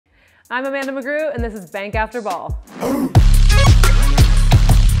I'm Amanda McGrew, and this is Bank After Ball.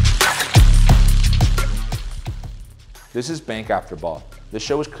 This is Bank After Ball. This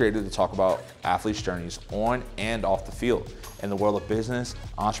show was created to talk about athletes' journeys on and off the field in the world of business,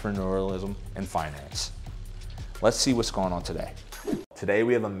 entrepreneurialism, and finance. Let's see what's going on today. Today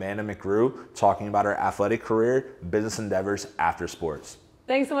we have Amanda McGrew talking about her athletic career, business endeavors after sports.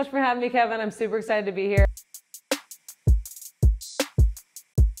 Thanks so much for having me, Kevin. I'm super excited to be here.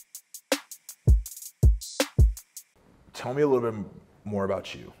 Tell me a little bit more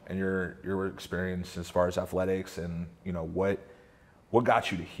about you and your experience as far as athletics, and what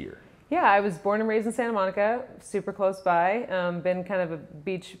got you to here. Yeah, I was born and raised in Santa Monica, super close by. Been kind of a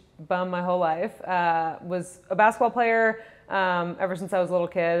beach bum my whole life. Was a basketball player ever since I was a little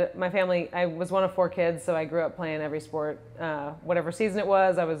kid. My family, I was one of 4 kids, so I grew up playing every sport. Whatever season it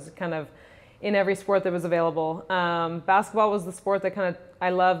was, I was kind of in every sport that was available. Basketball was the sport that I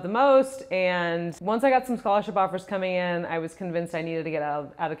loved the most, and once I got some scholarship offers coming in, I was convinced I needed to get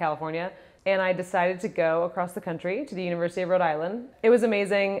out of California, and I decided to go across the country to the University of Rhode Island. It was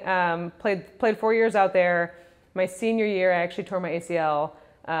amazing. Played 4 years out there. My senior year, I actually tore my ACL,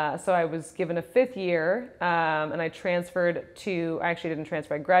 so I was given a 5th year, and I transferred to, I actually didn't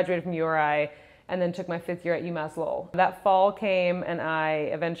transfer, I graduated from URI, and then took my 5th year at UMass Lowell. That fall came, and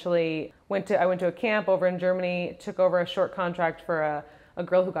I eventually went to a camp over in Germany, took over a short contract for a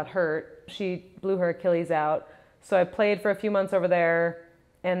girl who got hurt. She blew her Achilles out. So I played for a few months over there,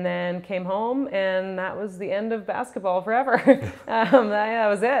 and then came home, and that was the end of basketball forever. That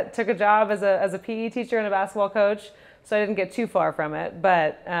was it. Took a job as a PE teacher and a basketball coach, so I didn't get too far from it.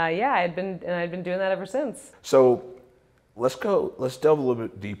 But yeah, I'd been doing that ever since. So let's delve a little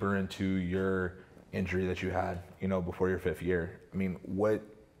bit deeper into your injury that you had, before your 5th year. I mean,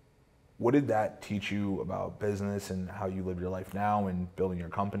 what did that teach you about business and how you live your life now and building your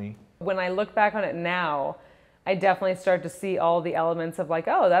company? When I look back on it now, I definitely start to see all the elements of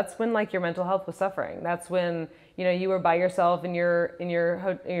oh, that's when your mental health was suffering. That's when you were by yourself in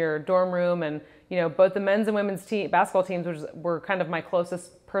your dorm room, and both the men's and women's basketball teams, which were kind of my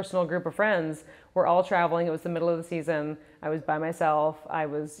closest personal group of friends, were all traveling. It was the middle of the season. I was by myself. I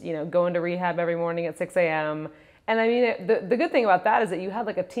was going to rehab every morning at 6 a.m. And I mean, the good thing about that is that you had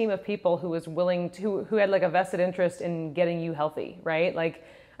a team of people who was willing to, who had a vested interest in getting you healthy, right? I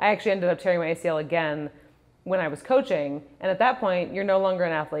actually ended up tearing my ACL again when I was coaching, and at that point, you're no longer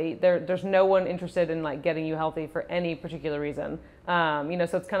an athlete. There's no one interested in getting you healthy for any particular reason. So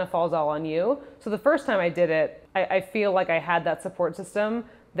it kind of falls all on you. So the first time I did it, I feel like I had that support system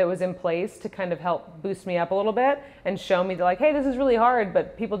that was in place to kind of help boost me up a little bit and show me that hey, this is really hard,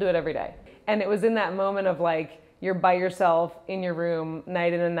 but people do it every day. And it was in that moment of you're by yourself in your room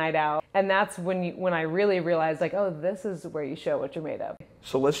night in and night out. And that's when I really realized oh, this is where you show what you're made of.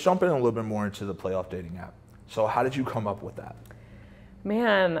 So let's jump in a little bit more into the playoff dating app. So how did you come up with that?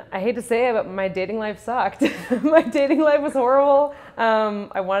 Man, I hate to say it, but my dating life sucked. My dating life was horrible.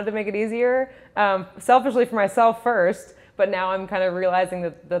 I wanted to make it easier, selfishly for myself first, but now I'm kind of realizing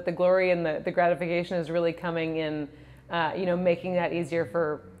that the glory and the gratification is really coming in, making that easier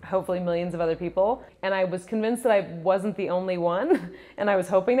for hopefully millions of other people. And I was convinced that I wasn't the only one, and I was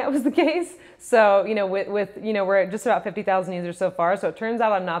hoping that was the case. So, we're at just about 50,000 users so far, so it turns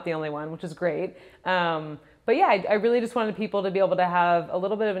out I'm not the only one, which is great. But yeah, I really just wanted people to be able to have a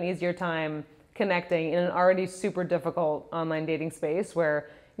little bit of an easier time connecting in an already super difficult online dating space where,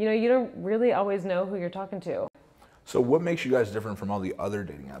 you don't really always know who you're talking to. So what makes you guys different from all the other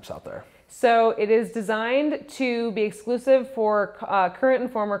dating apps out there? So it is designed to be exclusive for current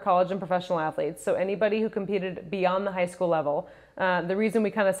and former college and professional athletes. So anybody who competed beyond the high school level. The reason we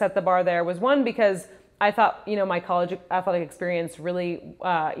kind of set the bar there was, one, because I thought, my college athletic experience really,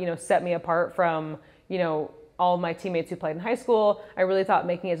 set me apart from, all of my teammates who played in high school. I really thought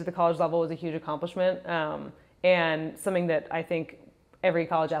making it to the college level was a huge accomplishment, and something that I think every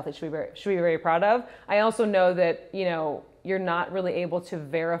college athlete should be very proud of. I also know that, you're not really able to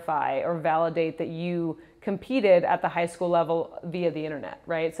verify or validate that you competed at the high school level via the internet,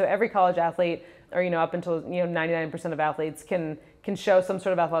 right? So every college athlete, or up until 99% of athletes can show some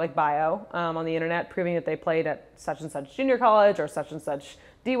sort of athletic bio on the internet, proving that they played at such and such junior college or such and such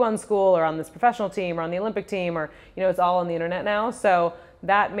D1 school, or on this professional team, or on the Olympic team, or it's all on the internet now. So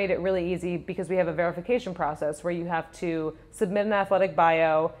that made it really easy because we have a verification process where you have to submit an athletic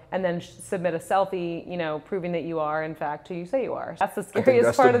bio and then submit a selfie, proving that you are in fact who you say you are. That's the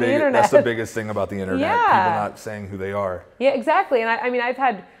scariest part of the internet. That's the biggest thing about the internet. Yeah. People not saying who they are. Yeah, exactly. And I mean, I've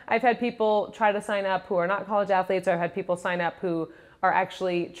had people try to sign up who are not college athletes, or I've had people sign up who are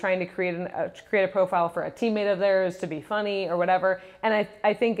actually trying to create a profile for a teammate of theirs to be funny or whatever. And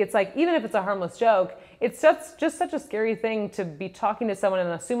I think it's like, even if it's a harmless joke, it's just such a scary thing to be talking to someone and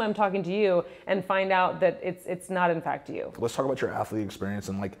assume I'm talking to you and find out that it's not in fact you. Let's talk about your athlete experience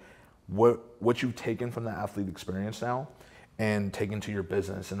and like what you've taken from the athlete experience now and taken to your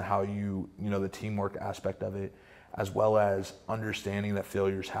business, and how you know, the teamwork aspect of it, as well as understanding that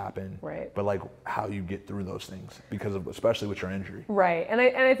failures happen, right? But like how you get through those things, because of, especially with your injury. Right, and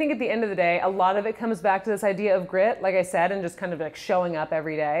I think at the end of the day, a lot of it comes back to this idea of grit, like I said, and just kind of like showing up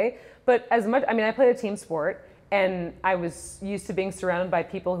every day. But as much, I mean, I played a team sport, and I was used to being surrounded by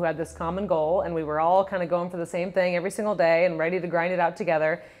people who had this common goal, and we were all kind of going for the same thing every single day and ready to grind it out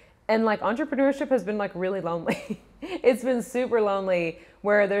together. And like entrepreneurship has been like really lonely. It's been super lonely,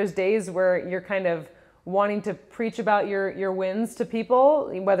 where there's days where you're kind of wanting to preach about your wins to people,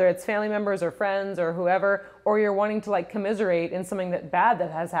 whether it's family members or friends or whoever, or you're wanting to like commiserate in something bad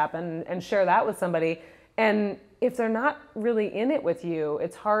that has happened and share that with somebody. And if they're not really in it with you,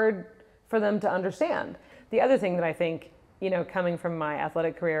 it's hard for them to understand. The other thing that I think, you know, coming from my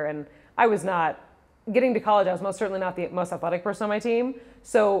athletic career, and I was not, getting to college, I was most certainly not the most athletic person on my team.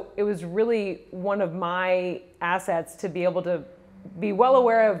 So it was really one of my assets to be able to be well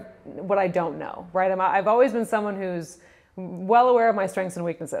aware of what I don't know, right? I've always been someone who's well aware of my strengths and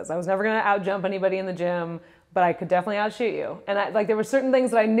weaknesses. I was never going to out-jump anybody in the gym, but I could definitely outshoot you. And there were certain things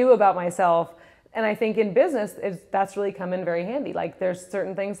that I knew about myself. And I think in business, that's really come in very handy. Like, there's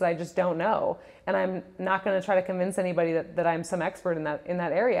certain things that I just don't know. And I'm not going to try to convince anybody that I'm some expert in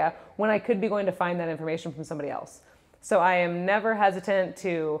that area, when I could be going to find that information from somebody else. So I am never hesitant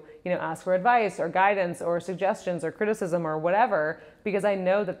to, you know, ask for advice or guidance or suggestions or criticism or whatever, because I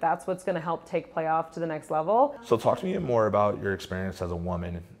know that that's what's going to help take playoff to the next level. So talk to me more about your experience as a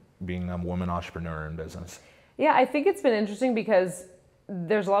woman, being a woman entrepreneur in business. Yeah, I think it's been interesting because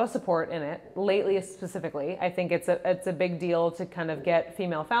there's a lot of support in it, lately specifically. I think it's a big deal to kind of get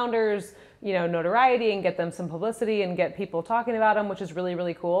female founders, you know, notoriety and get them some publicity and get people talking about them, which is really,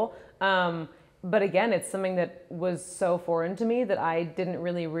 really cool. But again, it's something that was so foreign to me that I didn't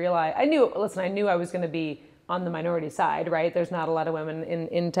really realize. I knew I was going to be on the minority side, right? There's not a lot of women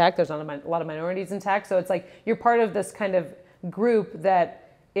in tech. There's not a lot of minorities in tech. So it's like you're part of this kind of group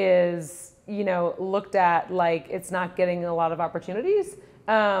that is, you know, looked at like it's not getting a lot of opportunities.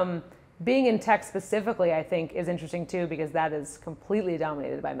 Being in tech specifically, I think, is interesting too, because that is completely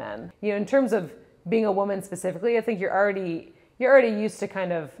dominated by men. You know, in terms of being a woman specifically, I think you're already used to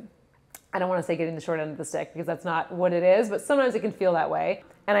kind of, I don't want to say getting the short end of the stick, because that's not what it is, but sometimes it can feel that way.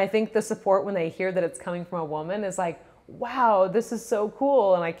 And I think the support when they hear that it's coming from a woman is like, wow, this is so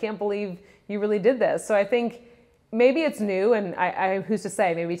cool, and I can't believe you really did this. So I think maybe it's new, and I who's to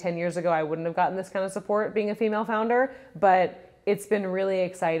say, maybe 10 years ago I wouldn't have gotten this kind of support being a female founder, but it's been really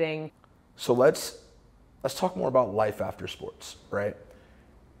exciting. So let's talk more about life after sports, right?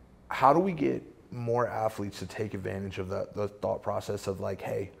 How do we get more athletes to take advantage of the thought process of like,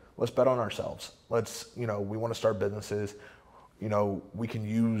 hey, let's bet on ourselves. Let's, you know, we want to start businesses. You know, we can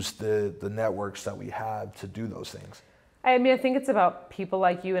use the networks that we have to do those things. I mean, I think it's about people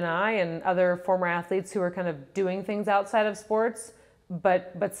like you and I and other former athletes who are kind of doing things outside of sports,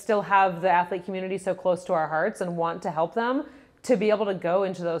 but still have the athlete community so close to our hearts and want to help them, to be able to go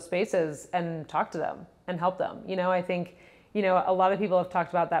into those spaces and talk to them and help them. You know, I think, you know, a lot of people have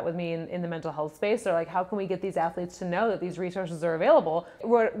talked about that with me in the mental health space. They're like, how can we get these athletes to know that these resources are available?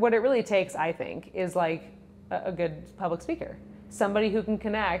 What it really takes, I think, is like a good public speaker, somebody who can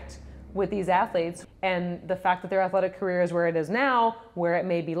connect with these athletes, and the fact that their athletic career is where it is now, where it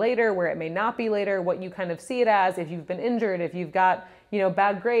may be later, where it may not be later, what you kind of see it as, if you've been injured, if you've got, you know,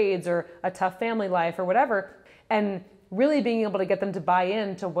 bad grades or a tough family life or whatever, and really being able to get them to buy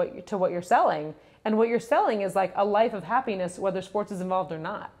into what you're selling. And what you're selling is like a life of happiness, whether sports is involved or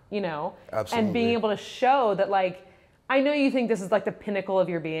not, you know? Absolutely. And being able to show that, like, I know you think this is like the pinnacle of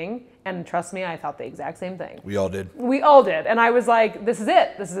your being, and trust me, I thought the exact same thing. We all did. We all did. And I was like, this is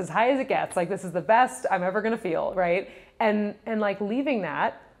it. This is as high as it gets. Like, this is the best I'm ever gonna feel, right? And like leaving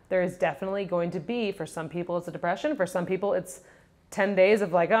that, there is definitely going to be, for some people it's a depression, for some people it's 10 days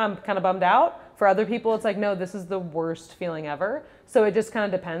of like, oh, I'm kind of bummed out. For other people, it's like, no, this is the worst feeling ever. So it just kind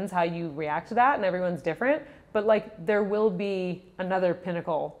of depends how you react to that, and everyone's different. But like, there will be another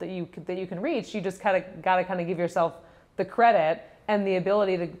pinnacle that you can reach. You just gotta kind of give yourself the credit and the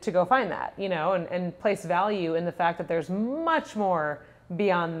ability to go find that, you know, and place value in the fact that there's much more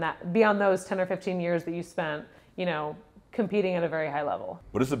beyond that, beyond those 10 or 15 years that you spent, you know, competing at a very high level.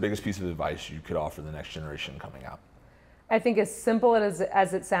 What is the biggest piece of advice you could offer the next generation coming out? I think as simple as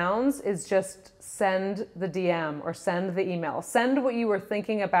it sounds is just send the DM or send the email. Send what you were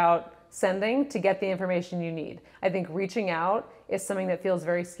thinking about sending to get the information you need. I think reaching out is something that feels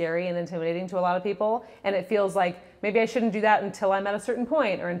very scary and intimidating to a lot of people. And it feels like maybe I shouldn't do that until I'm at a certain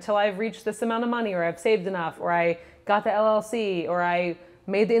point, or until I've reached this amount of money, or I've saved enough, or I got the LLC, or I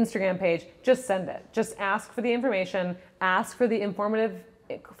made the Instagram page. Just send it. Just ask for the information, ask for the informative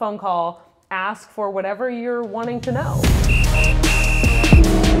phone call, ask for whatever you're wanting to know.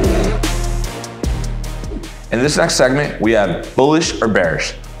 In this next segment, we have bullish or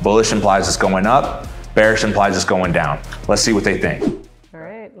bearish. Bullish implies it's going up, bearish implies it's going down. Let's see what they think. All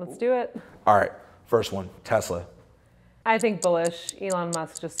right, let's do it. All right, first one, Tesla. I think bullish. Elon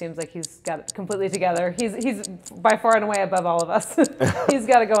Musk just seems like he's got it completely together. He's by far and away above all of us. He's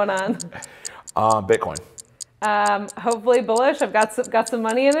got it going on. Bitcoin. Hopefully bullish. I've got some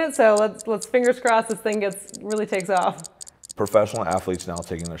money in it, so let's fingers crossed this thing really takes off. Professional athletes now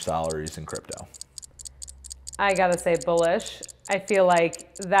taking their salaries in crypto. I gotta say bullish. I feel like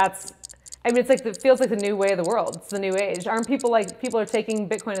it feels like the new way of the world. It's the new age. Aren't people are taking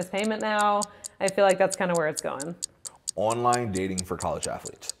Bitcoin as payment now? I feel like that's kind of where it's going. Online dating for college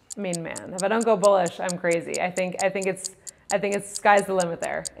athletes. I mean, man, if I don't go bullish, I'm crazy. I think it's sky's the limit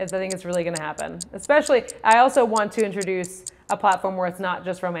there. I think it's really going to happen. Especially, I also want to introduce a platform where it's not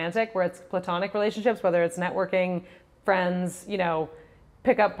just romantic, where it's platonic relationships, whether it's networking, friends,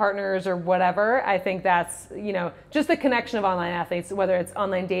 pickup partners or whatever. I think that's, just the connection of online athletes, whether it's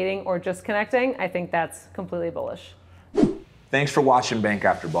online dating or just connecting, I think that's completely bullish. Thanks for watching Bank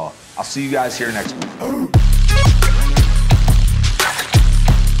After Ball. I'll see you guys here next week.